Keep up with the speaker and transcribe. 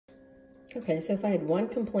Okay, so if I had one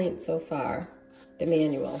complaint so far, the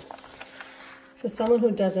manual. For someone who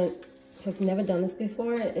have never done this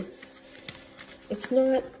before, it's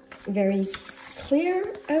not very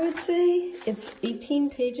clear, I would say. It's 18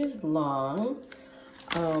 pages long.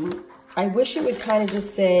 I wish it would kind of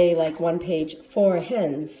just say like one page for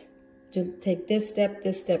hens. To take this step,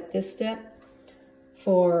 this step, this step.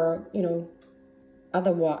 For, you know,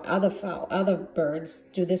 other fowl, other birds,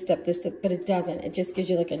 do this step, but it doesn't. It just gives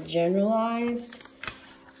you like a generalized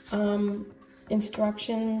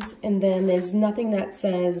instructions, and then there's nothing that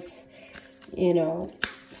says, you know,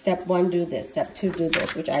 step 1, do this, step 2, do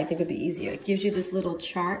this, which I think would be easier. It gives you this little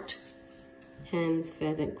chart, hens,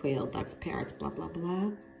 pheasant, quail, ducks, parrots, blah, blah,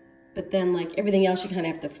 blah. But then like everything else, you kind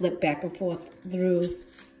of have to flip back and forth through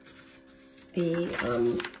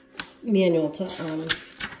the manual to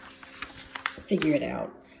figure it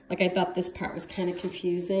out. Like I thought this part was kind of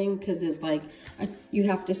confusing because there's like, you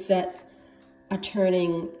have to set a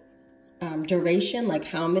turning duration, like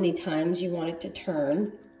how many times you want it to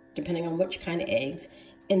turn, depending on which kind of eggs.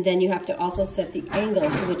 And then you have to also set the angle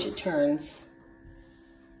to which it turns.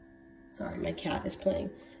 Sorry, my cat is playing.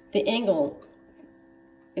 The angle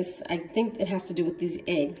is, I think it has to do with these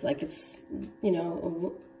eggs. Like it's, you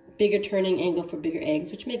know, a bigger turning angle for bigger eggs,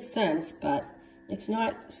 which makes sense, but it's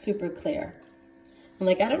not super clear. I'm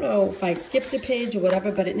like, I don't know if I skipped a page or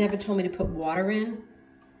whatever, but it never told me to put water in.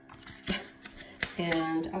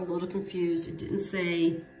 And I was a little confused. It didn't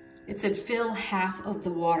say, it said fill half of the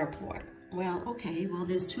water port. Well, okay, well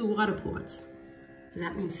there's 2 water ports. Does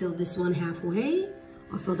that mean fill this one halfway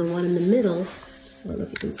or fill the one in the middle? I don't know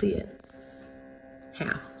if you can see it.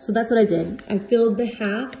 Half. So that's what I did. I filled the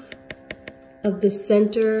half of the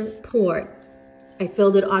center port. I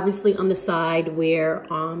filled it obviously on the side where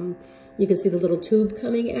you can see the little tube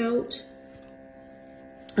coming out.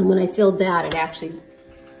 And when I filled that,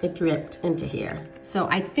 it dripped into here. So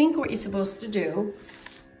I think what you're supposed to do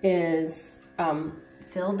is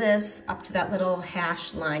fill this up to that little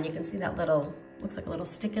hash line. You can see that little, looks like a little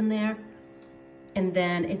stick in there. And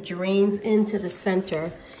then it drains into the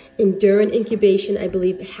center. And during incubation, I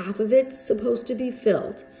believe half of it's supposed to be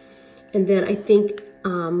filled. And then I think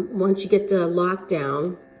once you get to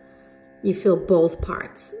lockdown, you fill both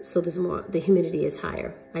parts. So there's more, the humidity is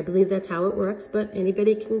higher. I believe that's how it works, but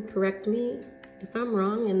anybody can correct me if I'm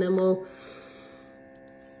wrong, and then we'll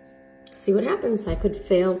see what happens. I could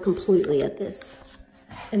fail completely at this.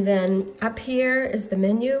 And then up here is the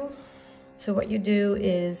menu. So what you do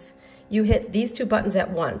is you hit these 2 buttons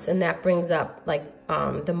at once, and that brings up like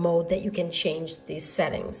the mode that you can change these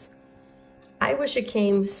settings. I wish it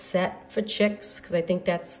came set for chicks, because I think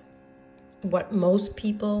that's what most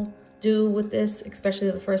people do with this, especially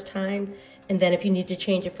the first time. And then if you need to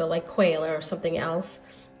change it for like quail or something else,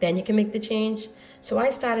 then you can make the change. So I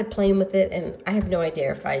started playing with it, and I have no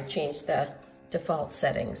idea if I changed the default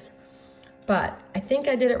settings, but I think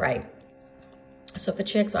I did it right. So for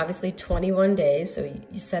chicks, obviously 21 days. So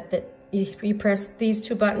you set that, you press these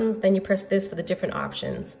 2 buttons, then you press this for the different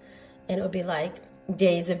options. And it would be like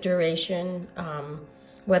days of duration,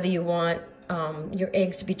 whether you want your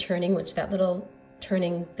eggs to be turning, which that little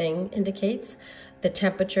turning thing indicates. The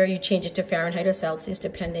temperature, you change it to Fahrenheit or Celsius,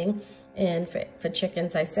 depending. And for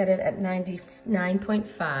chickens, I set it at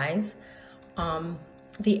 99.5.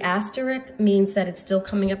 The asterisk means that it's still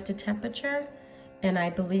coming up to temperature. And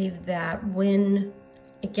I believe that when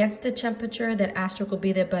it gets to temperature, that asterisk will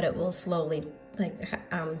be there, but it will slowly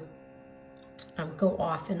go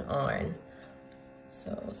off and on.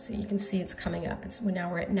 So see, you can see it's coming up.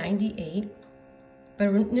 Now we're at 98. But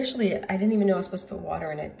initially, I didn't even know I was supposed to put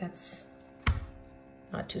water in it. That's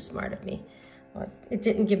not too smart of me. Well, it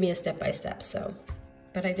didn't give me a step-by-step, so,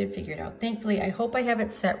 but I did figure it out. Thankfully, I hope I have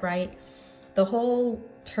it set right. The whole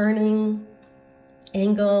turning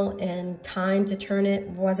angle and time to turn it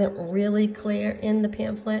wasn't really clear in the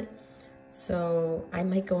pamphlet, so I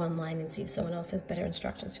might go online and see if someone else has better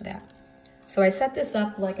instructions for that. So I set this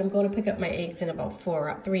up like I'm going to pick up my eggs in about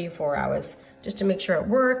 3 or 4 hours, just to make sure it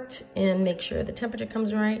worked and make sure the temperature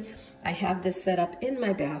comes right. I have this set up in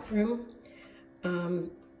my bathroom.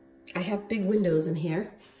 I have big windows in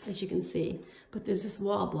here, as you can see, but there's this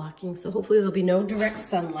wall blocking, so hopefully there'll be no direct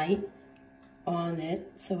sunlight on it,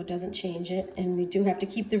 so it doesn't change it. And we do have to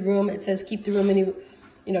keep the room, it says keep the room, and you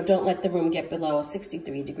know, don't let the room get below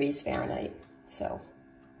 63 degrees Fahrenheit. So,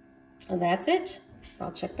 and that's it.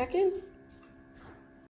 I'll check back in.